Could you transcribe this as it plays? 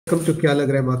Welcome to Kya Lag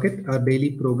Raha Hai Market, our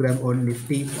daily program on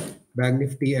Nifty, Bank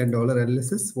Nifty and dollar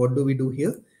analysis. What do we do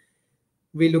here?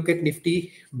 We look at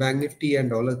Nifty, Bank Nifty and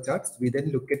dollar charts. We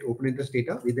then look at open interest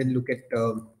data. We then look at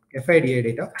FII DI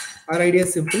data. Our idea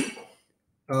is simple.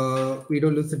 We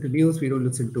don't listen to news. We don't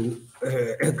listen to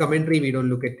commentary. We don't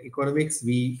look at economics.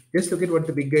 We just look at what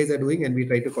the big guys are doing and we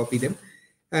try to copy them.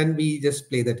 And we just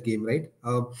play that game, right?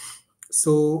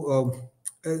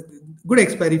 Good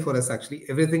expiry for us actually.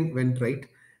 Everything went right.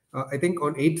 I think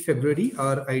on 8th February,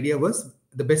 our idea was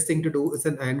the best thing to do is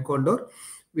an iron condor.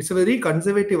 It's a very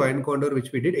conservative iron condor,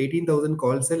 which we did 18,000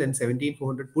 call sell and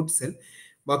 17,400 put sell.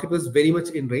 Market was very much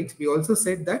in range. We also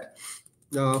said that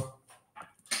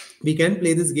we can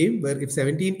play this game where if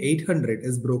 17,800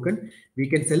 is broken, we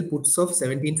can sell puts of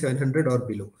 17,700 or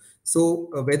below.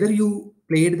 So whether you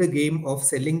played the game of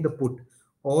selling the put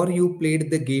or you played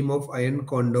the game of iron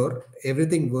condor,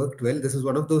 everything worked well. This is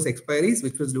one of those expiries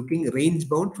which was looking range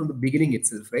bound from the beginning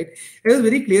itself, right? It was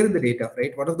very clear in the data,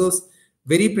 right? One of those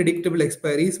very predictable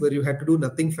expiries where you had to do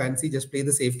nothing fancy, just play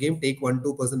the safe game, take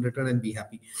 1-2% return and be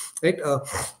happy, right?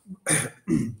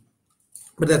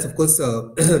 But that's of course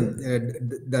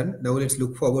done. Now let's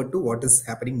look forward to what is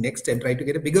happening next and try to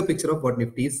get a bigger picture of what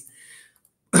Nifty is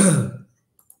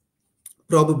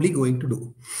probably going to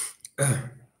do.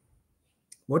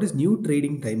 What is new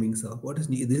trading timing, sir? What is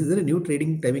new? Is there a new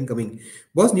trading timing coming?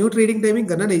 Boss, new trading timing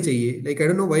karna nahi chahiye. Like, I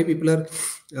don't know why people are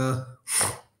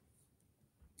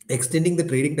extending the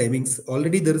trading timings.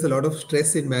 Already there is a lot of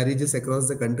stress in marriages across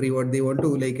the country. What they want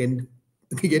to like and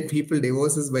get people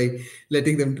divorces by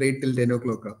letting them trade till 10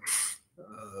 o'clock.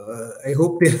 I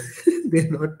hope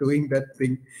they're not doing that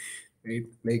thing, right?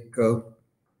 Like,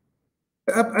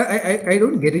 I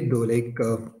don't get it though. Like,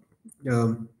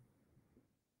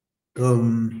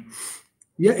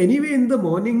 yeah, anyway, in the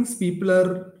mornings, people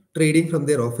are trading from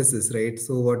their offices, right?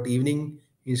 So what evening,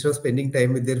 instead of spending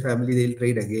time with their family, they'll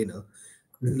trade again.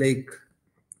 It's like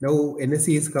now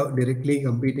NSE is directly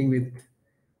competing with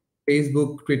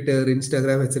Facebook, Twitter,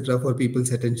 Instagram, etc. for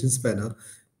people's attention span.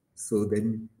 So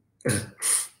then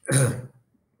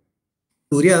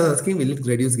Surya asking, will it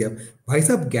reduce gap? Why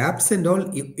sub gaps and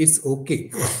all, it's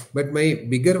okay. But my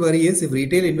bigger worry is if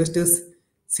retail investors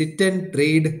sit and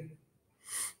trade.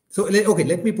 So okay,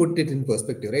 let me put it in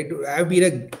perspective, right? I've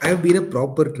been a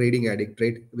proper trading addict,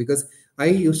 right? Because I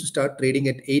used to start trading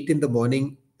at 8 in the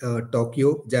morning,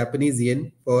 Tokyo, Japanese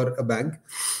yen for a bank.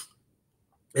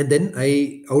 And then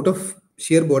out of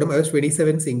sheer boredom, I was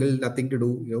 27, single, nothing to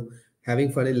do,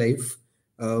 having fun in life.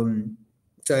 So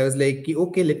I was like,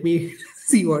 okay, let me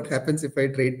see what happens if I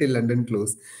trade till London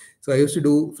close. So I used to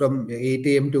do from 8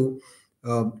 a.m. to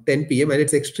 10 p.m. and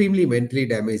it's extremely mentally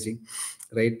damaging,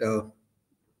 right?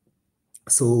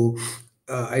 So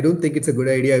I don't think it's a good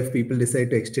idea if people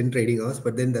decide to extend trading hours,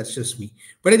 but then that's just me.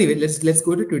 But anyway, let's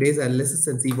go to today's analysis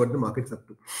and see what the market's up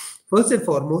to. First and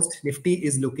foremost, Nifty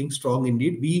is looking strong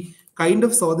indeed. We kind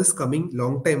of saw this coming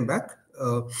long time back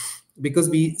because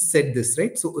we said this,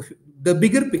 right? So the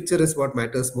bigger picture is what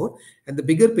matters more. And the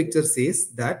bigger picture says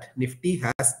that Nifty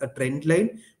has a trend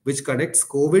line which connects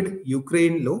COVID,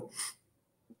 Ukraine low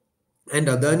and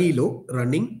Adani low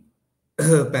running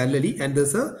parallelly. And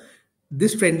there's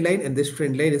this trend line and this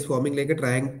trend line is forming like a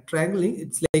triangling.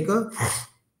 It's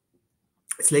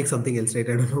like something else, right?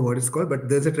 I don't know what it's called, but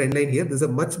there's a trend line here. There's a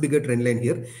much bigger trend line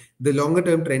here. The longer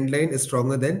term trend line is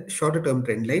stronger than shorter term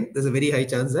trend line. There's a very high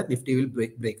chance that Nifty will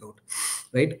break out,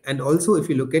 right? And also if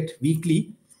you look at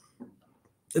weekly,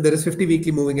 there is 50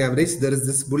 weekly moving average. There is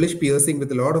this bullish piercing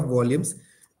with a lot of volumes.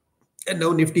 And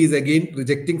now Nifty is again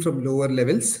rejecting from lower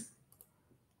levels.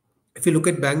 If you look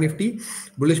at Bank Nifty,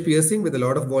 bullish piercing with a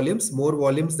lot of volumes, more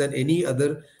volumes than any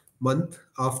other month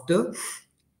after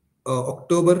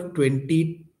October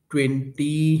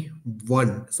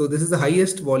 2021. So this is the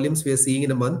highest volumes we are seeing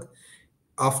in a month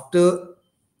after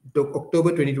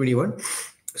October 2021.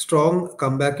 Strong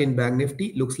comeback in Bank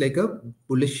Nifty, looks like a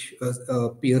bullish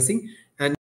piercing.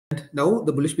 And now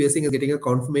the bullish piercing is getting a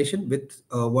confirmation with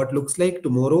what looks like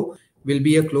tomorrow will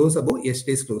be a close above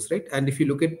yesterday's close, right? And if you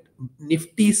look at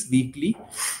Nifty's weekly,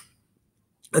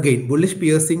 again, bullish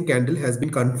piercing candle has been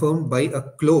confirmed by a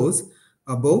close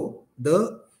above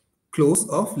the close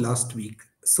of last week.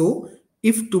 So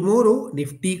if tomorrow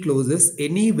Nifty closes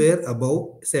anywhere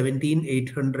above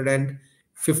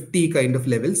 17,850 kind of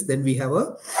levels, then we have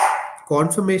a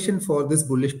confirmation for this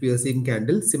bullish piercing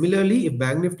candle. Similarly, if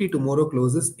Bank Nifty tomorrow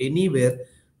closes anywhere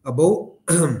above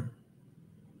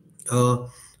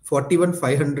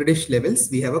 41,500-ish levels,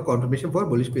 we have a confirmation for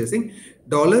bullish piercing.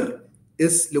 Dollar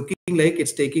is looking like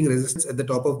it's taking resistance at the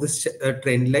top of this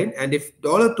trend line. And if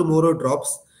dollar tomorrow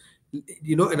drops,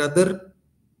 another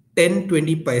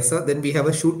 10-20 paisa. Then we have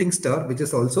a shooting star, which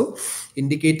is also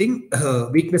indicating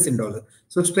weakness in dollar.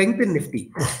 So strength in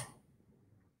Nifty,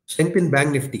 strength in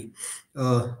Bank Nifty,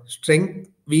 strength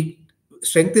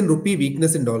in rupee,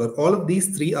 weakness in dollar. All of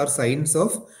these three are signs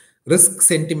of risk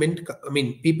sentiment. I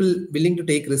mean, people willing to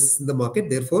take risks in the market.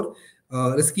 Therefore,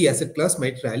 risky asset class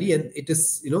might rally, and it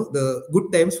is the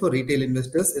good times for retail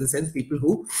investors, in the sense people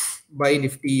who buy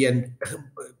Nifty and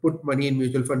put money in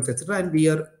mutual funds, etc. And we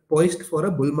are poised for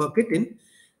a bull market in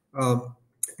um,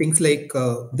 things like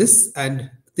this, and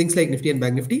things like Nifty and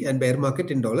Bank Nifty, and bear market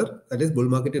in dollar, that is bull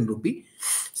market in rupee.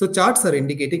 So charts are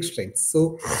indicating strength.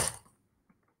 So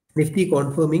Nifty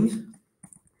confirming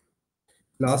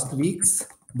last week's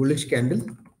bullish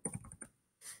candle.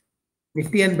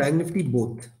 Nifty and Bank Nifty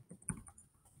both.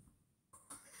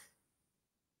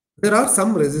 There are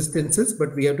some resistances,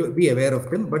 but we have to be aware of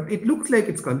them. But it looks like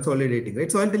it's consolidating,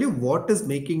 right? So I'll tell you what is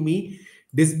making me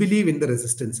disbelieve in the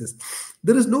resistances.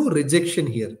 There is no rejection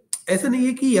here. ऐसा नहीं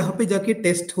है कि यहाँ पे जाके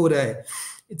test हो रहा है.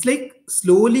 It's like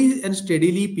slowly and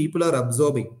steadily people are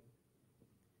absorbing.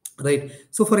 Right.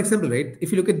 So for example, right,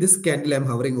 if you look at this candle I'm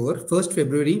hovering over, 1st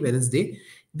February, Wednesday,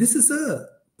 this is a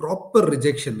proper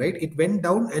rejection, right? It went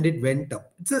down and it went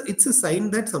up. It's a sign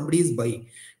that somebody is buying.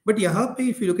 But yahan pe,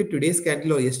 if you look at today's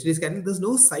candle or yesterday's candle, there's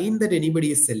no sign that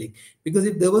anybody is selling. Because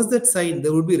if there was that sign,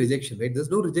 there would be rejection, right?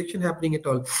 There's no rejection happening at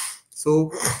all.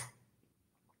 So,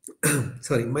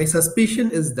 sorry, my suspicion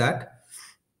is that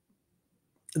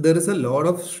there is a lot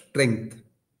of strength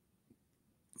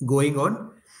going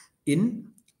on in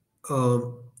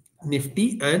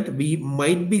Nifty, and we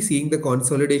might be seeing the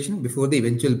consolidation before the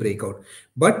eventual breakout.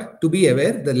 But to be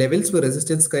aware, the levels where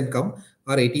resistance can come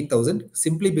are 18,000,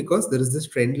 simply because there is this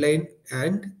trend line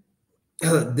and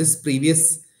this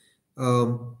previous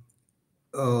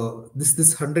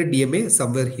this 100 DMA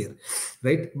somewhere here,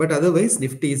 right? But otherwise,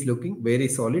 Nifty is looking very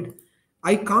solid.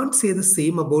 I can't say the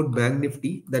same about Bank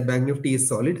Nifty, that Bank Nifty is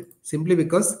solid, simply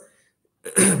because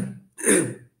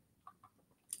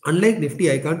unlike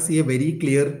Nifty, I can't see a very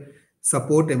clear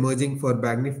support emerging for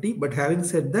Bank Nifty. But having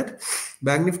said that,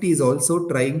 Bank Nifty is also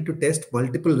trying to test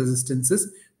multiple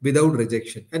resistances without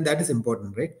rejection. And that is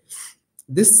important, right?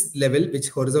 This level, which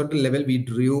horizontal level we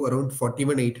drew around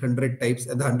 41,800 types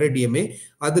and the 100 DMA,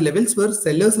 are the levels where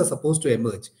sellers are supposed to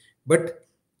emerge. But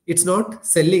it's not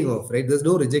selling off, right? There's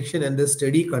no rejection and there's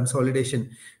steady consolidation,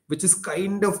 which is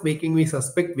kind of making me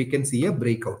suspect we can see a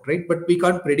breakout, right? But we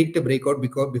can't predict a breakout,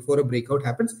 because before a breakout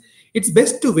happens, it's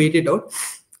best to wait it out.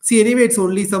 See, anyway, it's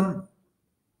only some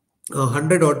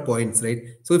 100 odd points, right?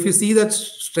 So if you see that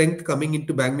strength coming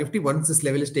into Bank Nifty, once this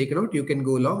level is taken out, you can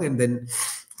go long, and then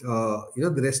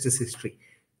the rest is history.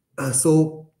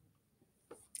 So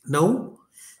now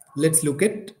let's look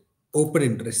at open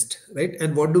interest, right?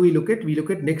 And what do we look at? We look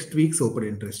at next week's open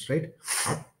interest, right?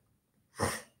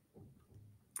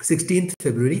 16th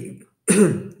February.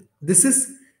 This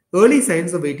is early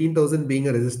signs of 18,000 being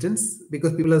a resistance,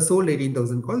 because people have sold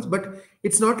 18,000 calls, but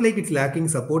it's not like it's lacking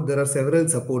support. There are several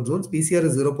support zones. PCR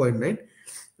is 0.9,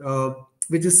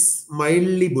 which is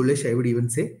mildly bullish, I would even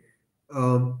say.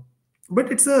 But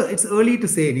it's early to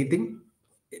say anything.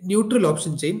 Neutral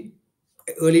option chain,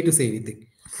 early to say anything.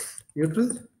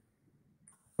 Neutral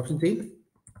option chain,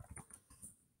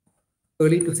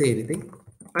 early to say anything.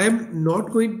 I am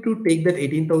not going to take that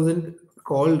 18,000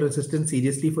 call resistance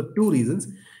seriously for two reasons.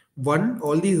 One,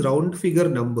 all these round figure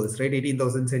numbers, right?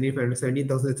 18,000, 17,500,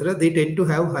 17,000, etc. They tend to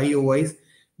have high OIs,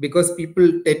 because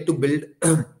people tend to build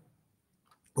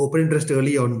open interest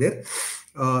early on there.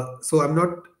 So I'm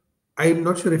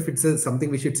not sure if it's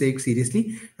something we should take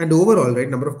seriously. And overall, right,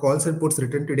 number of calls and puts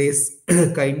written today is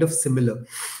kind of similar.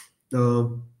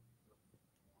 Then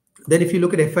if you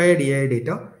look at FII DI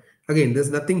data, again,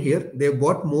 there's nothing here. They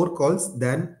bought more calls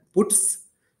than puts.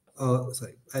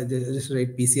 Sorry, I just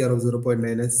write PCR of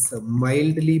 0.9 as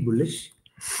mildly bullish.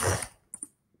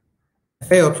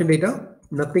 FII option data,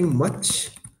 nothing much.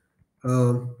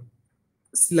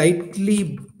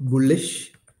 Slightly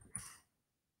bullish,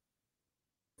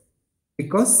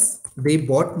 because they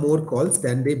bought more calls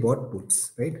than they bought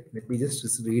puts, right? Let me just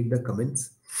read the comments.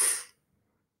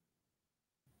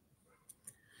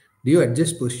 Do you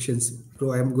adjust positions?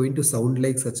 Bro, I'm going to sound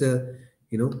like such a,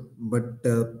 but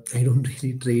I don't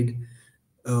really trade.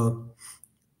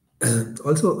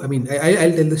 Also, I mean,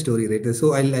 I'll tell the story, right?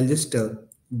 So I'll just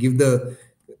give the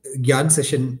Gyan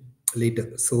session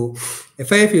later. So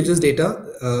FII futures data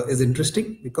is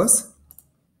interesting, because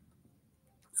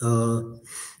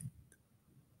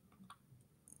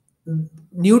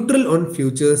neutral on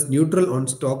futures, neutral on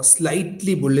stocks,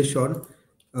 slightly bullish on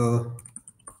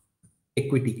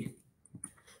equity.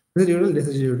 This is neutral, this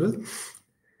is neutral.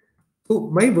 So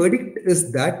my verdict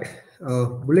is that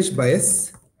bullish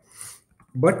bias,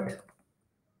 but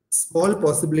small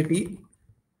possibility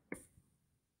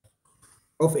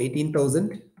of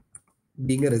 18,000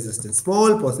 being a resistance.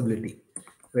 Small possibility,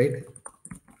 right?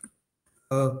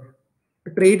 Uh,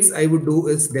 Trades I would do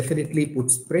is definitely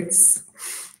put spreads,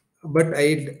 but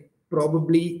I'd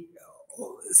probably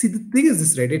see, the thing is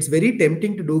this, right? It's very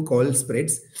tempting to do call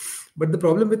spreads, but the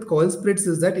problem with call spreads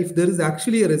is that if there is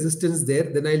actually a resistance there,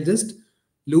 then I'll just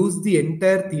lose the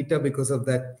entire theta because of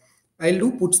that. I'll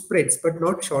do put spreads, but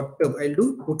not short term. I'll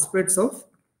do put spreads of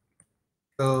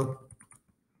uh,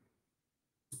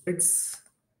 spreads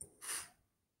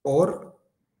or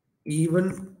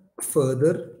even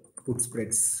further put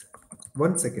spreads.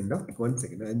 1 second, now. 1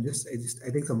 second. I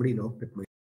think somebody knocked at my.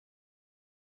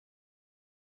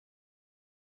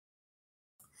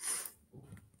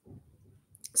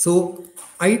 So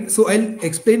I'll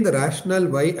explain the rationale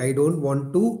why I don't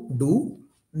want to do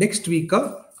next week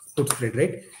a put spread,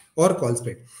 right? Or call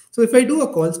spread. So if I do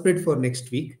a call spread for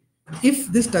next week, if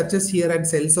this touches here and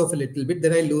sells off a little bit,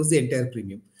 then I lose the entire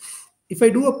premium. If I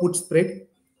do a put spread,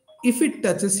 if it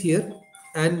touches here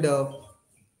and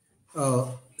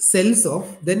sells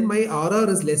off, then my RR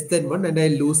is less than 1 and I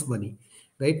lose money,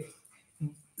 right?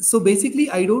 So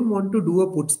basically, I don't want to do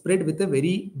a put spread with a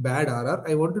very bad RR.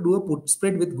 I want to do a put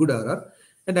spread with good RR.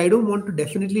 And I don't want to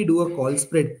definitely do a call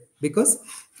spread, because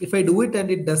if I do it and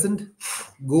it doesn't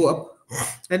go up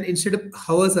and instead of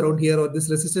hovers around here or this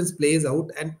resistance plays out,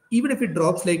 and even if it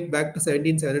drops like back to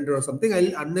 17,700 or something,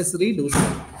 I'll unnecessarily lose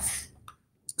money.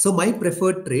 So my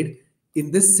preferred trade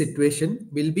in this situation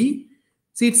will be,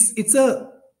 see, it's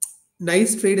a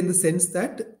nice trade in the sense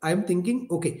that I'm thinking,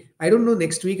 okay, I don't know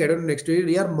next week,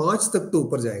 यार March तक तो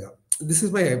ऊपर जाएगा. This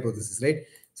is my hypothesis, right?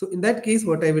 So in that case,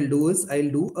 what I will do is I'll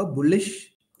do a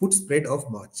bullish put spread of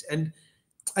March, and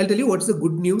I'll tell you what's the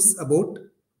good news about,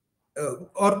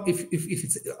 or if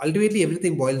it's ultimately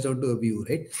everything boils down to a view,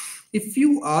 right? If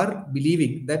you are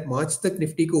believing that March तक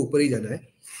Nifty को ऊपर ही जाना है,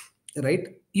 right?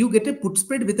 You get a put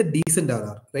spread with a decent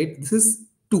RR, right? This is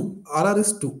 2. RR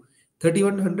is 2.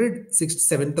 3,100,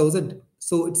 7,000.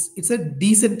 So it's a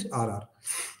decent RR,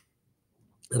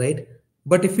 right?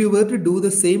 But if you were to do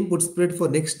the same put spread for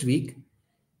next week,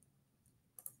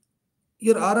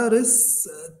 your RR is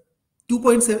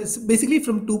 2.7. It's basically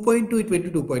from 2.2 it went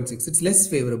to 2.6. It's less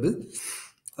favorable.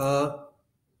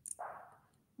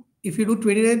 If you do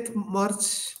 29th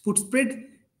March put spread,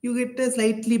 you get a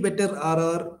slightly better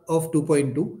RR of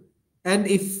 2.2. And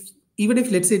even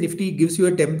if let's say Nifty gives you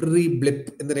a temporary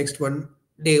blip in the next 1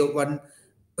 day or 1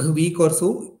 week or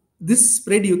so, this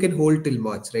spread you can hold till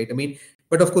March, right? I mean,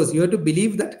 but of course you have to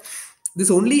believe that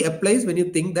this only applies when you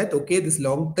think that, okay, this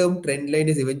long-term trend line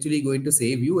is eventually going to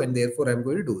save you and therefore I'm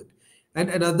going to do it. And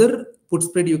another put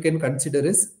spread you can consider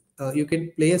is you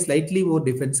can play a slightly more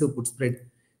defensive put spread.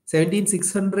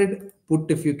 17,600 put,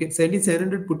 if you can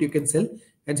 17,700 put you can sell,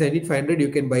 and 17,500 you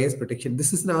can buy as protection.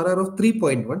 This is an RR of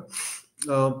 3.1,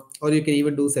 or you can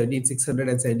even do 17,600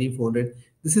 and 17,400.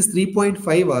 This is 3.5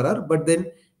 RR, but then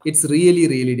it's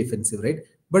really defensive, right?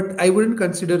 But I wouldn't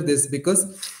consider this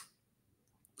because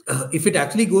if it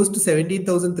actually goes to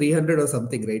 17,300 or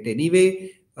something, right?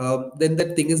 Anyway, then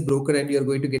that thing is broken and you're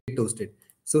going to get toasted.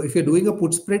 So if you're doing a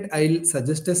put spread, I'll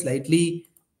suggest a slightly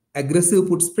aggressive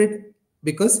put spread,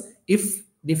 because if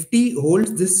Nifty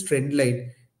holds this trend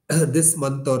line this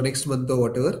month or next month or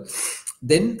whatever,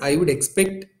 then I would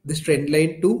expect this trend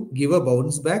line to give a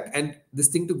bounce back and this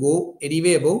thing to go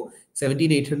anyway above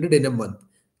 17,800 in a month.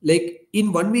 Like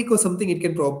in 1 week or something, it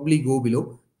can probably go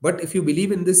below. But if you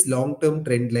believe in this long-term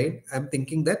trend line, I'm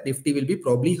thinking that Nifty will be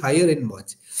probably higher in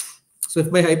March. So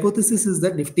if my hypothesis is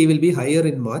that Nifty will be higher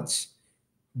in March,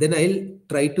 then I'll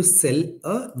try to sell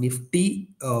a Nifty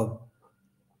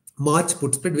March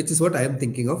put spread, which is what I am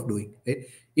thinking of doing. Right?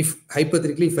 If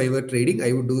hypothetically, if I were trading,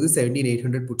 I would do the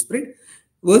 17,800 put spread.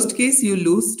 Worst case, you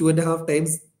lose 2.5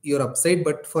 times your upside,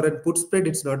 but for a put spread,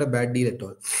 it's not a bad deal at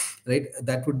all. Right?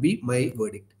 That would be my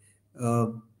verdict.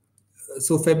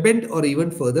 So Feb end or even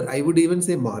further, I would even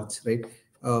say March. Right?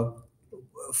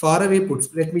 Far away put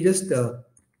spread. Let me just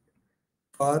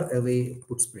far away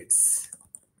put spreads.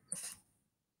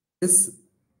 This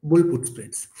bull put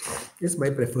spreads is my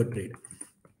preferred trade.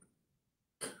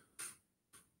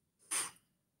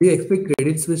 We expect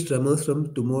Credit Suisse tremors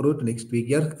from tomorrow to next week.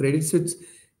 Yeah, Credit Suisse.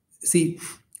 See,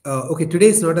 okay, today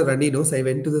is not a runny nose. I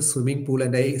went to the swimming pool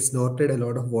and I snorted a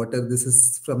lot of water. This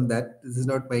is from that. This is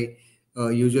not my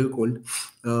usual cold.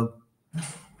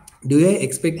 Do I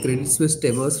expect Credit Suisse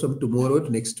tremors from tomorrow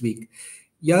to next week?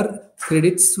 Yeah,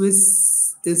 Credit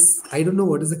Suisse is, I don't know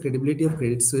what is the credibility of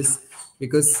Credit Suisse.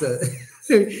 because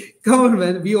come on,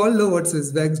 man, we all know what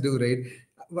Swiss banks do, right?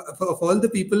 Of all the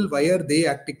people, why are they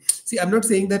acting? See, I'm not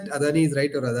saying that Adani is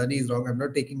right or Adani is wrong. I'm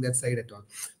not taking that side at all.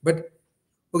 But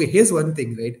okay, here's one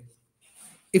thing, right?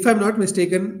 If I'm not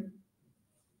mistaken,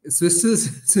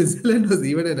 Switzerland was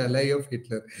even an ally of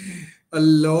Hitler. A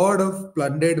lot of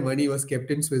plundered money was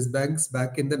kept in Swiss banks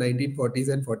back in the 1940s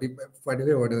and 45,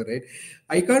 whatever, right?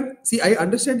 I can't see, I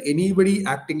understand anybody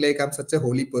acting like I'm such a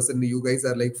holy person, you guys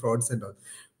are like frauds and all.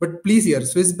 But please यार,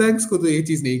 Swiss banks को तो ये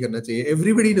चीज नहीं करना चाहिए.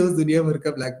 Everybody knows दुनिया भर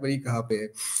का black money कहाँ पे है.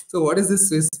 So what is this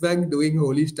Swiss bank doing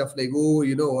holy stuff like, oh,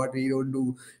 you know what, we don't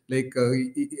do like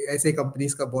ऐसे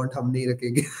companies का bond हम नहीं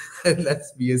रखेंगे.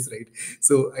 That's BS, right?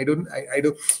 So I don't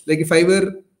like if I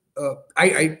were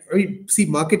I mean, see,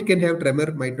 market can have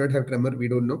tremor, might not have tremor, we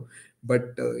don't know.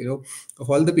 But of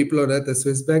all the people on earth, the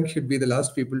Swiss bank should be the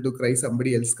last people to cry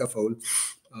somebody else ka foul.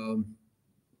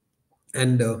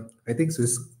 And I think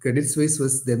Credit Suisse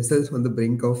was themselves on the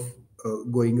brink of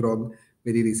going wrong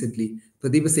very recently. So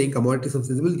they were saying commodities of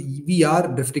sensible. We are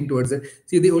drifting towards it.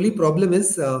 See, the only problem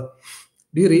is, do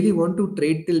you really want to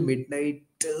trade till midnight?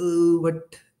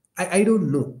 But I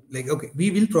don't know. Like, okay,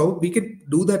 we can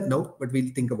do that now, but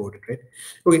we'll think about it, right?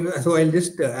 Okay, so I'll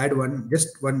just add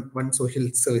one social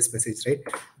service message, right?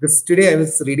 Because today I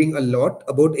was reading a lot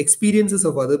about experiences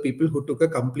of other people who took a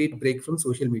complete break from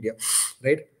social media,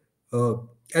 right?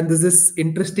 And there's this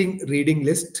interesting reading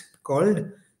list called,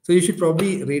 so you should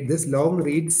probably read this, long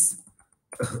reads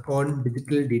on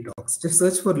digital detox. Just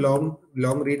search for long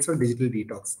reads on digital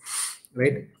detox,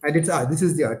 right? And it's this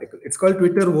is the article. It's called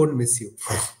Twitter Won't Miss You,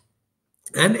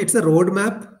 and it's a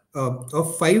roadmap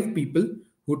of 5 people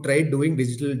who tried doing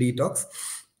digital detox.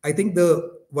 I think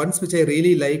the ones which I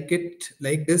really like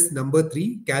this: number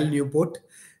 3, Cal Newport,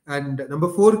 and number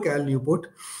 4, Cal Newport.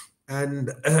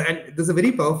 And there's a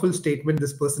very powerful statement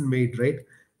this person made, right?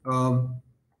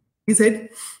 He said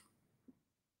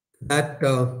that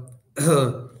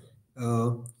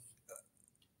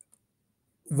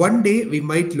one day we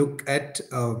might look at,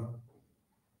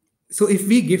 so if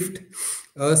we gift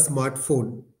a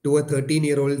smartphone to a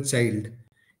 13-year-old child,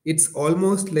 it's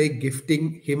almost like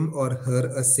gifting him or her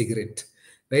a cigarette,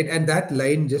 right? And that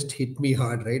line just hit me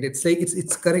hard, right? It's like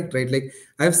it's correct, right? Like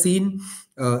I've seen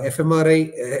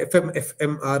fMRI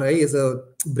is a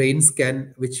brain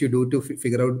scan which you do to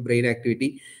figure out brain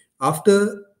activity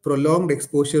after prolonged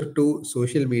exposure to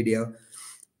social media.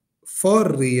 For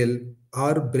real,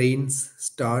 our brains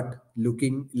start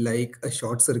looking like a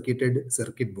short-circuited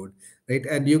circuit board, right?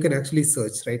 And you can actually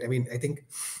search, right? I mean, I think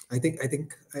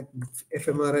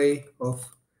fMRI of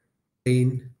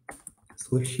brain,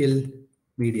 social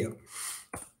media,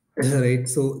 right?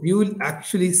 So you will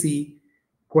actually see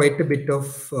quite a bit of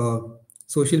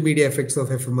social media effects of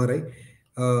fMRI.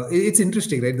 It's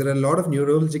interesting, right? There are a lot of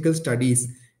neurological studies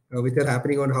which are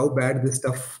happening on how bad this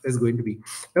stuff is going to be.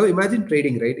 Now imagine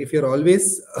trading, right? If you're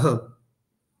always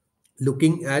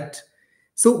looking at,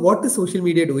 so what is social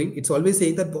media doing? It's always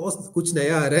saying that boss kuch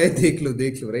naya aa raha hai, dekh lo,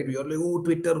 right? You're like, oh,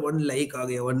 Twitter, one like aa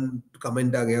gaya, one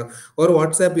comment aa gaya. Or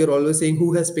WhatsApp, you're always saying,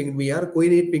 who has pinged me? Yaar, koi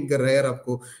nahi ping kar raha hai yaar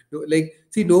aapko. Like,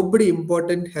 see, nobody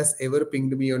important has ever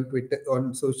pinged me on Twitter,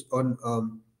 on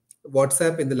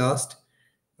WhatsApp in the last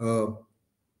uh,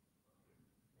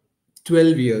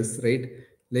 12 years, right?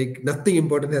 Like nothing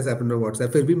important has happened on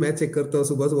WhatsApp. फिर भी मैं check करता हूँ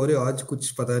सुबह सुबह, अरे आज कुछ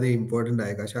पता नहीं important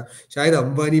आएगा. शायद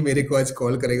अंबानी मेरे को आज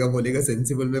कॉल करेगा, बोलेगा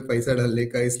सेंसिबल में पैसा डालने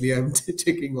का, इसलिए I'm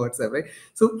checking WhatsApp, right?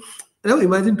 So now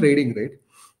imagine trading, right?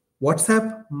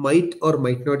 WhatsApp might or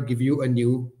might not give you a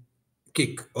new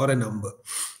kick or a number.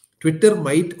 Twitter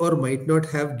might or might not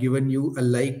have given you a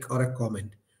like or a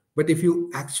comment. But if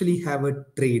you actually have a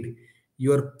trade,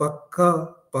 you're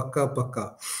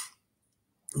pakka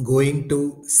going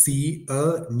to see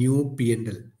a new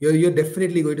P&L. You're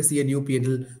definitely going to see a new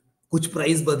P&L. कुछ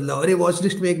price बदला, अरे watch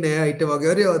list में एक नया item आ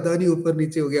गया, अरे अदानी ऊपर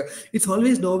नीचे हो गया. It's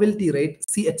always novelty, right?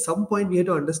 See, at some point we have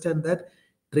to understand that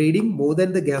trading, more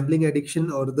than the gambling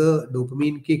addiction or the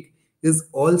dopamine kick, is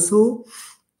also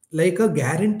like a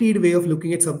guaranteed way of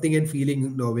looking at something and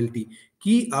feeling novelty.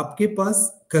 कि आपके पास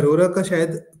करोड़ा का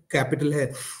शायद capital है,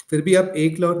 फिर भी आप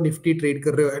 1 lot Nifty trade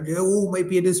कर रहे हो, and oh my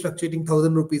PN is fluctuating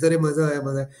 1000 rupees, अरे मजा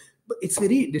आया. But it's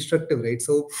very destructive, right?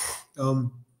 So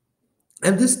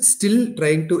I'm just still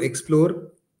trying to explore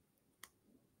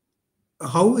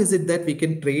how is it that we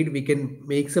can trade, we can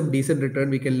make some decent return,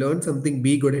 we can learn something,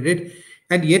 be good at it,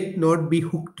 and yet not be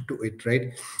hooked to it,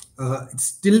 right? It's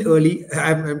still early.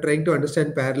 I'm trying to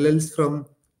understand parallels from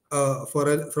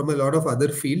from a lot of other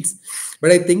fields,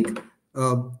 but I think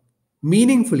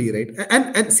meaningfully, right?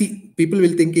 And see, people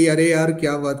will think कि अरे यार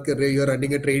क्या बात कर रहे हो, you're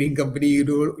running a trading company,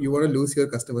 you want to lose your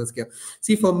customers क्या?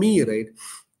 See, for me, right,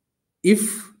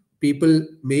 if people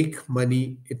make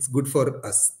money, it's good for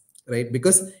us, right?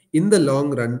 Because in the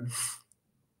long run,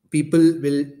 people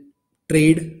will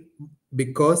trade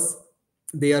because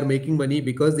they are making money,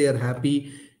 because they are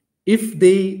happy. If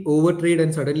they overtrade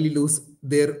and suddenly lose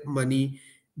their money,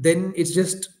 then it's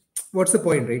just, what's the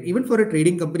point, right? Even for a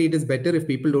trading company, it is better if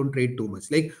people don't trade too much.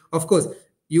 Like, of course,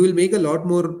 you will make a lot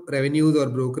more revenues or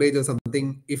brokerage or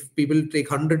something if people take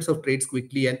hundreds of trades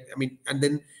quickly, and I mean, and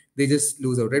then they just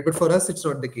lose out, right? But for us, it's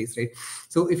not the case, right?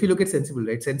 So if you look at Sensible,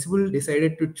 right, Sensible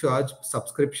decided to charge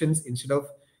subscriptions instead of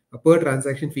a per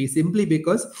transaction fee, simply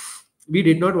because we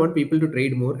did not want people to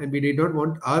trade more, and we did not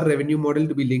want our revenue model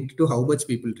to be linked to how much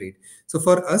people trade. So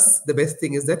for us, the best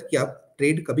thing is that कि आप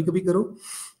trade कभी कभी करो,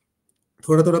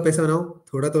 थोड़ा थोड़ा पैसा बनाओ,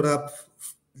 थोड़ा थोड़ा आप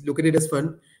look at it as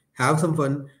fun, have some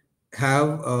fun,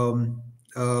 have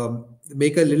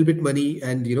make a little bit money,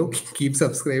 and keep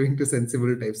subscribing to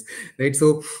Sensible types, right?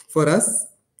 So for us,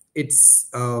 it's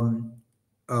um,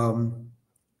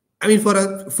 I mean, for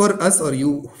us or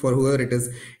you, for whoever it is,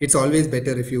 it's always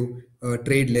better if you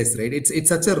trade less, right? It's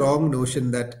such a wrong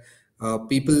notion that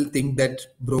people think that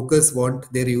brokers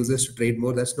want their users to trade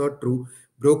more. That's not true.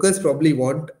 Brokers probably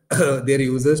want their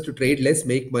users to trade less,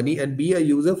 make money, and be a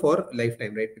user for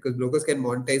lifetime, right? Because brokers can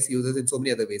monetize users in so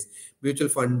many other ways, mutual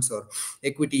funds or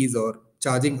equities or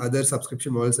charging other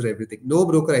subscription models or everything. No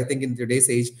broker, I think, in today's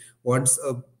age wants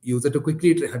a user to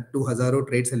quickly do hazaro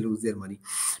trades and lose their money.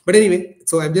 But anyway,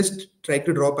 so I'm just trying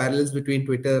to draw parallels between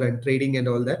Twitter and trading and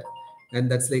all that.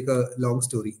 And that's like a long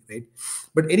story, right?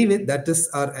 But anyway, that is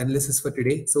our analysis for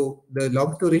today. So the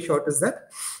long story short is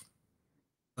that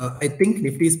I think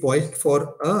Nifty is poised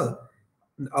for a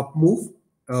up move.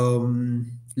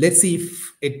 Let's see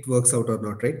if it works out or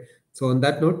not, right? So on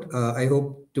that note, I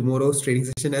hope tomorrow's trading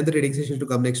session and the trading session to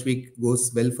come next week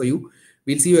goes well for you.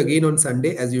 We'll see you again on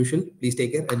Sunday as usual. Please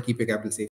take care and keep your capital safe.